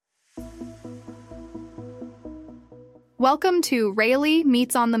Welcome to Rayleigh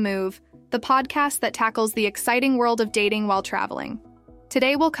Meets on the Move, the podcast that tackles the exciting world of dating while traveling.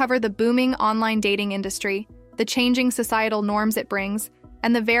 Today we'll cover the booming online dating industry, the changing societal norms it brings,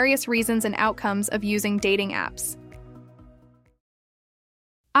 and the various reasons and outcomes of using dating apps.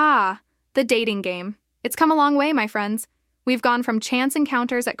 The dating game. It's come a long way, my friends. We've gone from chance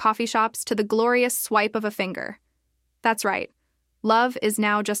encounters at coffee shops to the glorious swipe of a finger. That's right. Love is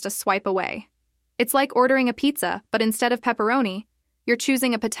now just a swipe away. It's like ordering a pizza, but instead of pepperoni, you're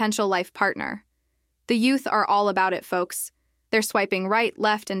choosing a potential life partner. The youth are all about it, folks. They're swiping right,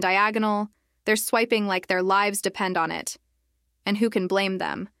 left, and diagonal. They're swiping like their lives depend on it. And who can blame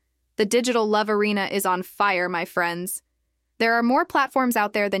them? The digital love arena is on fire, my friends. There are more platforms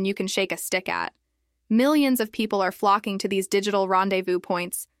out there than you can shake a stick at. Millions of people are flocking to these digital rendezvous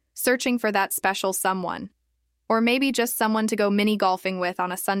points, searching for that special someone. Or maybe just someone to go mini-golfing with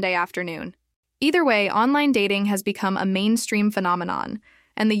on a Sunday afternoon. Either way, online dating has become a mainstream phenomenon,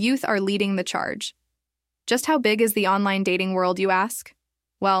 and the youth are leading the charge. Just how big is the online dating world, you ask?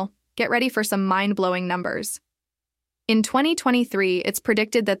 Well, get ready for some mind-blowing numbers. In 2023, it's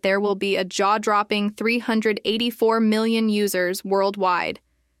predicted that there will be a jaw-dropping 384 million users worldwide.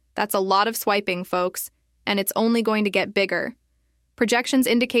 That's a lot of swiping, folks, and it's only going to get bigger. Projections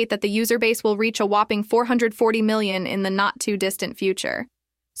indicate that the user base will reach a whopping 440 million in the not-too-distant future.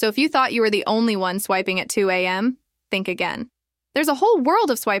 So if you thought you were the only one swiping at 2 a.m., think again. There's a whole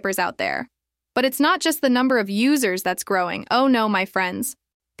world of swipers out there. But it's not just the number of users that's growing. Oh no, my friends.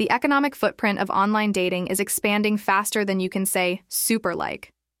 The economic footprint of online dating is expanding faster than you can say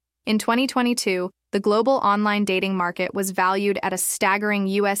super-like. In 2022, the global online dating market was valued at a staggering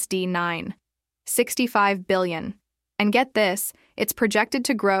 $65 billion. And get this, it's projected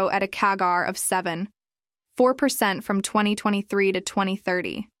to grow at a CAGR of 4% from 2023 to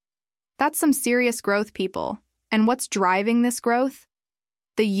 2030. That's some serious growth, people. And what's driving this growth?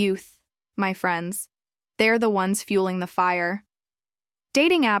 The youth, my friends. They're the ones fueling the fire.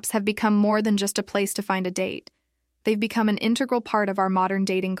 Dating apps have become more than just a place to find a date. They've become an integral part of our modern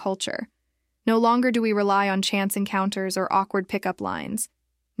dating culture. No longer do we rely on chance encounters or awkward pickup lines.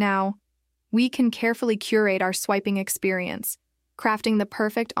 Now, we can carefully curate our swiping experience, crafting the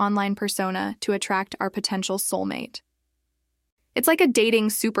perfect online persona to attract our potential soulmate. It's like a dating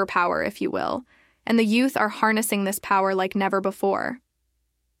superpower, if you will, and the youth are harnessing this power like never before.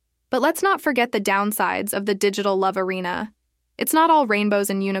 But let's not forget the downsides of the digital love arena. It's not all rainbows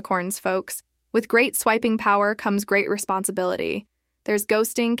and unicorns, folks. With great swiping power comes great responsibility. There's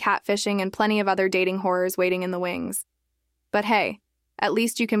ghosting, catfishing, and plenty of other dating horrors waiting in the wings. But hey, at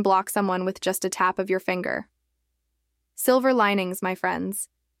least you can block someone with just a tap of your finger. Silver linings, my friends.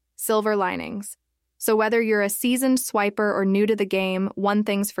 Silver linings. So whether you're a seasoned swiper or new to the game, one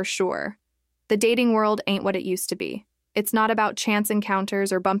thing's for sure. The dating world ain't what it used to be. It's not about chance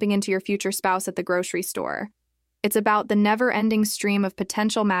encounters or bumping into your future spouse at the grocery store. It's about the never-ending stream of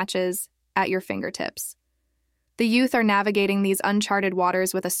potential matches at your fingertips. The youth are navigating these uncharted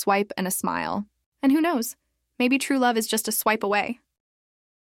waters with a swipe and a smile. And who knows, maybe true love is just a swipe away.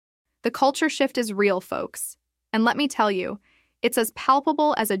 The culture shift is real, folks. And let me tell you, it's as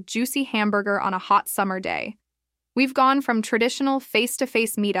palpable as a juicy hamburger on a hot summer day. We've gone from traditional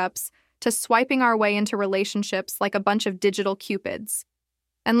face-to-face meetups to swiping our way into relationships like a bunch of digital cupids.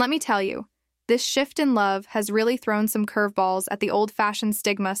 And let me tell you, this shift in love has really thrown some curveballs at the old-fashioned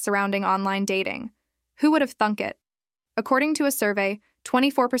stigma surrounding online dating. Who would have thunk it? According to a survey,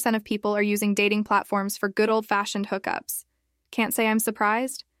 24% of people are using dating platforms for good old-fashioned hookups. Can't say I'm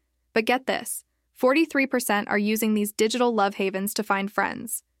surprised? But get this. 43% are using these digital love havens to find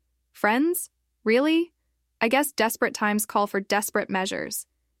friends. Friends? Really? I guess desperate times call for desperate measures.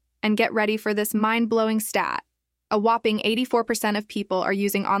 And get ready for this mind-blowing stat. A whopping 84% of people are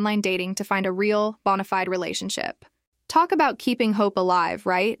using online dating to find a real, bona fide relationship. Talk about keeping hope alive,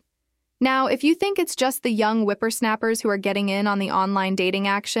 right? Now, if you think it's just the young whippersnappers who are getting in on the online dating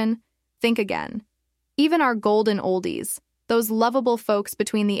action, think again. Even our golden oldies, those lovable folks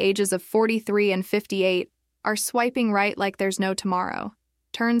between the ages of 43 and 58 are swiping right like there's no tomorrow.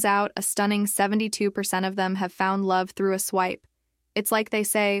 Turns out a stunning 72% of them have found love through a swipe. It's like they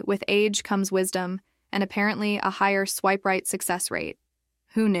say, with age comes wisdom, and apparently a higher swipe right success rate.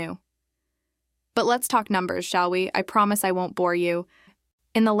 Who knew? But let's talk numbers, shall we? I promise I won't bore you.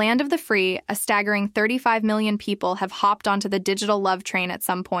 In the land of the free, a staggering 35 million people have hopped onto the digital love train at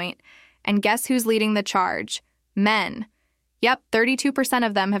some point. And guess who's leading the charge? Men. Yep, 32%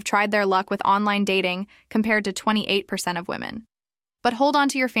 of them have tried their luck with online dating compared to 28% of women. But hold on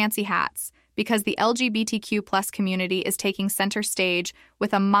to your fancy hats, because the LGBTQ plus community is taking center stage,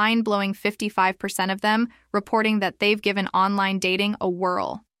 with a mind-blowing 55% of them reporting that they've given online dating a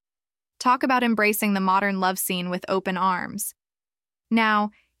whirl. Talk about embracing the modern love scene with open arms.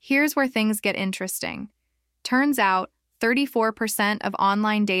 Now, here's where things get interesting. Turns out, 34% of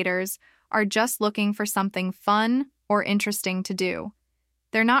online daters are just looking for something fun or interesting to do.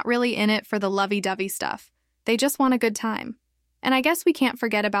 They're not really in it for the lovey-dovey stuff. They just want a good time. And I guess we can't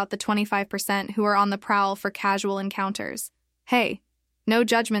forget about the 25% who are on the prowl for casual encounters. Hey, no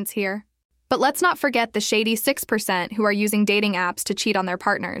judgments here. But let's not forget the shady 6% who are using dating apps to cheat on their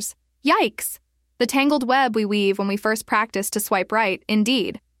partners. Yikes! The tangled web we weave when we first practice to swipe right,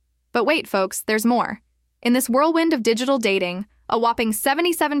 indeed. But wait, folks, there's more. In this whirlwind of digital dating, a whopping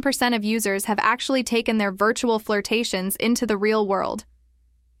 77% of users have actually taken their virtual flirtations into the real world.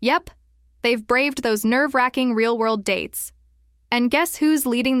 Yep, they've braved those nerve-wracking real-world dates. And guess who's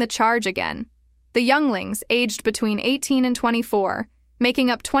leading the charge again? The younglings, aged between 18 and 24, making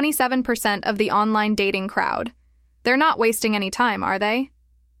up 27% of the online dating crowd. They're not wasting any time, are they?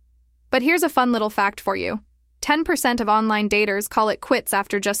 But here's a fun little fact for you. 10% of online daters call it quits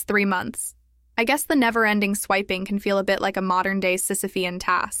after just 3 months. I guess the never-ending swiping can feel a bit like a modern-day Sisyphean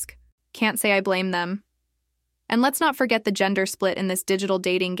task. Can't say I blame them. And let's not forget the gender split in this digital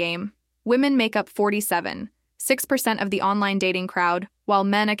dating game. Women make up 47.6% of the online dating crowd, while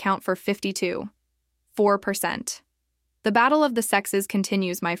men account for 52.4%. The battle of the sexes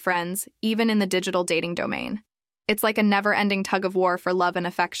continues, my friends, even in the digital dating domain. It's like a never-ending tug-of-war for love and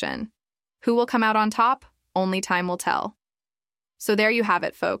affection. Who will come out on top? Only time will tell. So there you have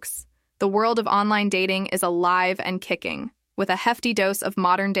it, folks. The world of online dating is alive and kicking, with a hefty dose of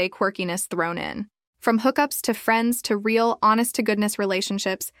modern-day quirkiness thrown in. From hookups to friends to real, honest-to-goodness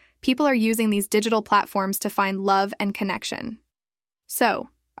relationships, people are using these digital platforms to find love and connection. So,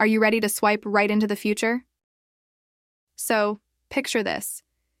 are you ready to swipe right into the future? So, picture this.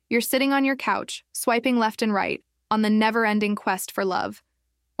 You're sitting on your couch, swiping left and right, on the never-ending quest for love.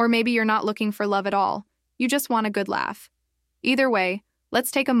 Or maybe you're not looking for love at all. You just want a good laugh. Either way,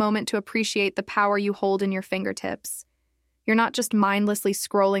 let's take a moment to appreciate the power you hold in your fingertips. You're not just mindlessly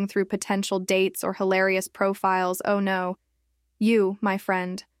scrolling through potential dates or hilarious profiles, oh no. You, my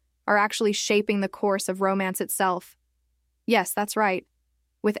friend, are actually shaping the course of romance itself. Yes, that's right.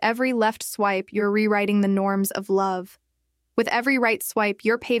 With every left swipe, you're rewriting the norms of love. With every right swipe,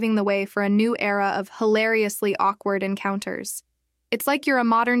 you're paving the way for a new era of hilariously awkward encounters. It's like you're a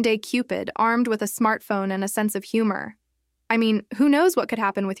modern-day Cupid, armed with a smartphone and a sense of humor. I mean, who knows what could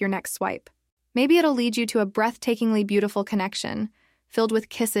happen with your next swipe? Maybe it'll lead you to a breathtakingly beautiful connection, filled with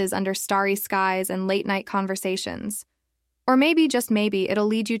kisses under starry skies and late-night conversations. Or maybe, just maybe, it'll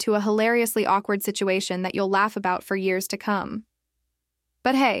lead you to a hilariously awkward situation that you'll laugh about for years to come.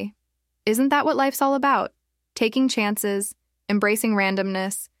 But hey, isn't that what life's all about? Taking chances, embracing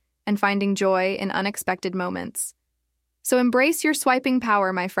randomness, and finding joy in unexpected moments. So embrace your swiping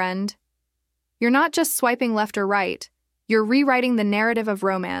power, my friend. You're not just swiping left or right, you're rewriting the narrative of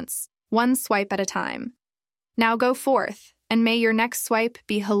romance, one swipe at a time. Now go forth, and may your next swipe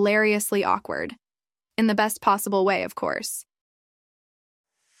be hilariously awkward. In the best possible way, of course.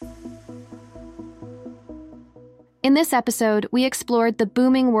 In this episode, we explored the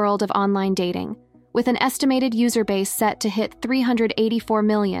booming world of online dating, with an estimated user base set to hit 384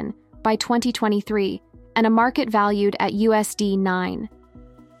 million by 2023 and a market valued at USD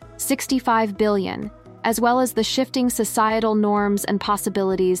 9.65 billion, as well as the shifting societal norms and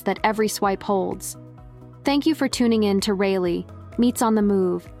possibilities that every swipe holds. Thank you for tuning in to Rayleigh Meets on the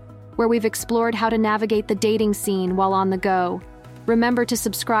Move, where we've explored how to navigate the dating scene while on the go. Remember to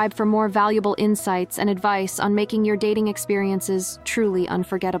subscribe for more valuable insights and advice on making your dating experiences truly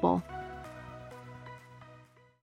unforgettable.